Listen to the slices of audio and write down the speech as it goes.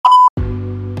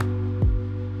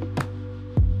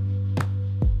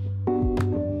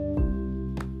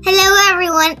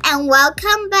everyone, and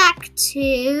welcome back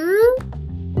to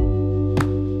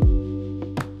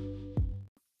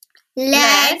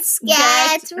Let's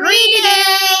Get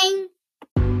Reading!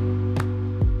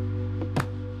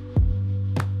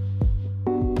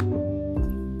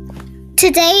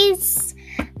 Today's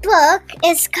book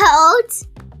is called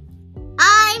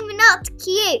I'm Not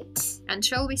Cute. And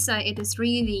shall we say it is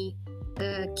really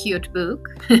a cute book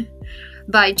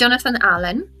by Jonathan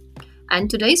Allen. And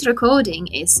today's recording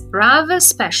is rather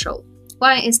special.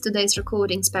 Why is today's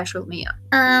recording special, Mia?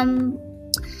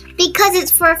 Because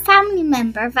it's for a family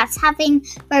member that's having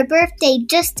their birthday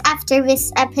just after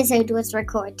this episode was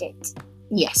recorded.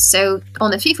 Yes, so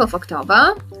on the 5th of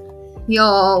October,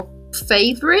 your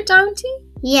favorite auntie?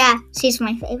 Yeah, she's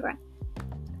my favorite.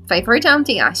 Favorite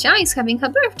auntie Asia is having her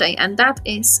birthday, and that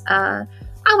is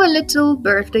our little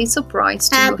birthday surprise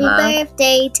to Happy her.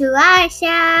 Birthday to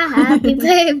Asha. Happy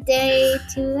birthday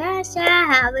to Asha.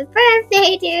 Happy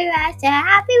birthday to Asha.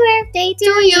 Happy birthday to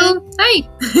you. Hey!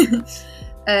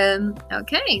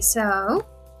 Okay, so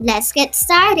let's get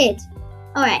started.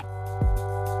 All right.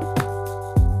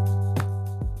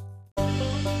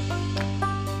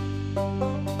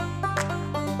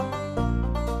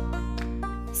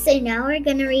 So now we're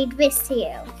going to read this to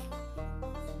you.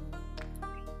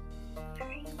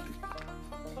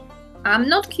 I'm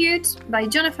Not Cute by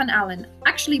Jonathan Allen.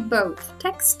 Actually both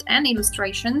text and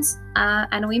illustrations,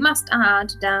 and we must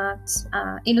add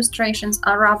that illustrations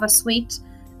are rather sweet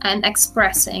and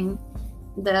expressing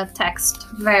the text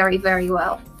very, very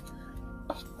well.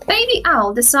 Baby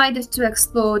Owl decided to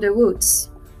explore the woods.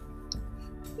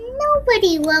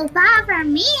 Nobody will bother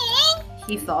me,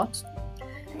 he thought.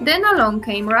 Then along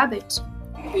came Rabbit.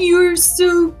 You're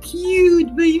so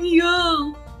cute, Baby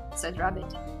Owl, said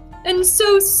Rabbit. And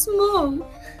so small.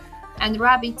 And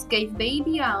Rabbit gave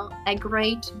Baby Owl a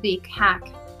great big hug.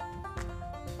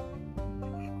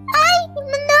 I'm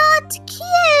not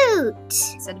cute,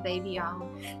 said Baby Owl.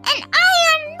 And I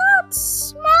am not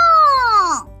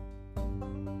small.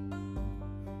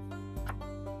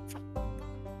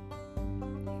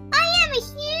 I am a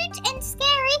huge and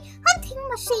scary hunting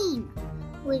machine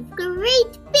with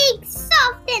great big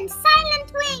soft and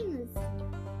silent wings.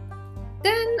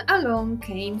 Then along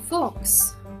came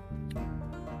Fox.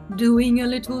 Doing a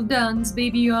little dance,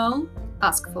 Baby Owl?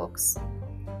 asked Fox.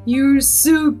 You're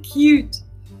so cute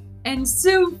and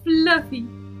so fluffy.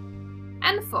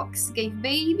 And Fox gave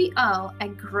Baby Owl a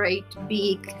great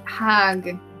big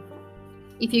hug.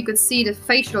 If you could see the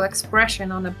facial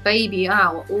expression on a baby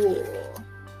owl, oh.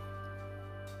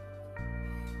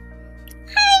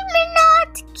 I'm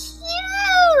not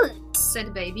cute,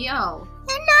 said Baby Owl.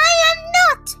 And I am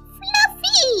not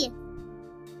fluffy.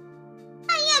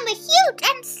 I am a huge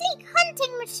and sleek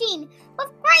hunting machine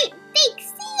with great big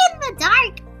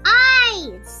see-in-the-dark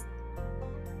eyes.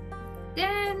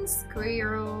 Then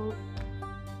Squirrel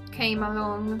came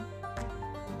along.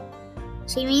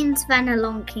 She means then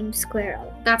along came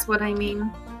Squirrel. That's what I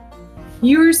mean.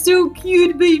 You're so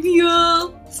cute, Baby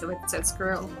Owl, so it said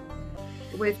Squirrel.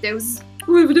 With those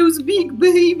big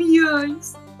baby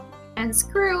eyes. And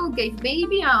Squirrel gave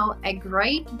Baby Owl a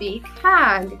great big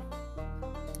hug.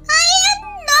 I am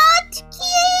not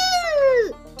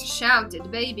cute,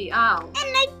 shouted Baby Owl. And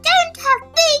I don't have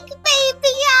big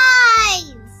baby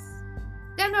eyes.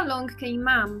 Then along came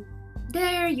Mum.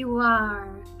 There you are.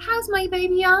 How's my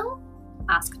Baby Owl?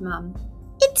 asked Mum.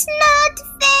 It's not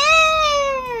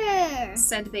fair,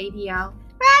 said Baby Owl.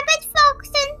 Rabbit, Fox,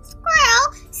 and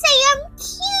Squirrel say I'm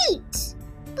cute,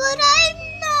 but I'm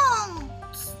not.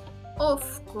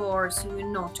 Of course you're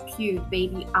not cute,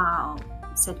 Baby Owl,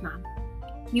 said Mum.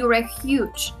 You're a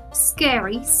huge,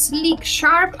 scary, sleek,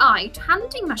 sharp-eyed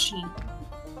hunting machine.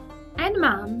 And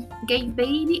Mum gave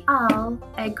Baby Owl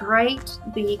a great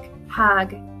big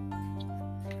hug.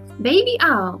 Baby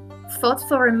Owl thought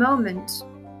for a moment.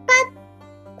 But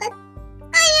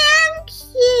I am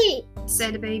cute,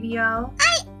 said Baby Owl.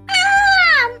 I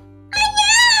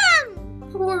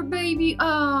am. Poor Baby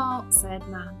Owl, said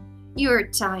Mum. You're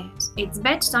tired. It's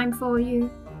bedtime for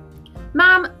you.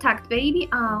 Mum tucked Baby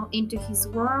Owl into his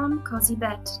warm, cozy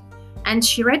bed, and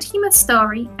she read him a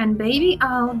story, and Baby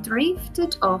Owl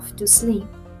drifted off to sleep.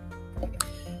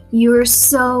 You're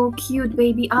so cute,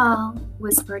 Baby Owl,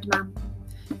 whispered Mum.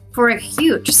 For a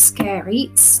huge,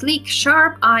 scary, sleek,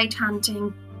 sharp-eyed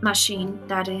hunting machine,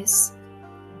 that is.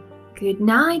 Good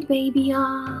night, Baby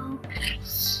Owl.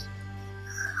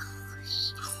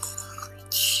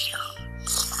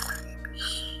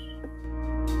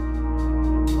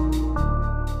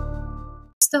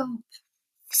 Stop.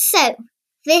 So,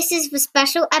 this is the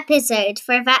special episode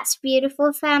for That's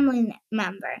Beautiful family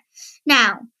member.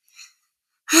 Now,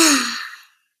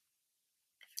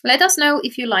 Let us know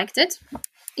if you liked it,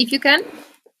 if you can.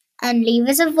 And leave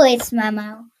us a voice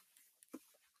memo.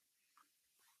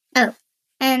 Oh,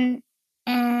 and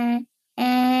yeah.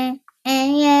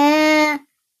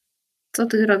 Co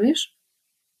ty robisz?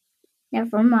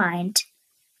 Never mind.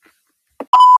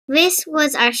 This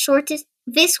was our shortest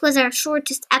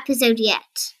episode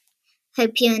yet.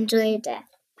 Hope you enjoyed it.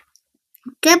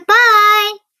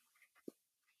 Goodbye!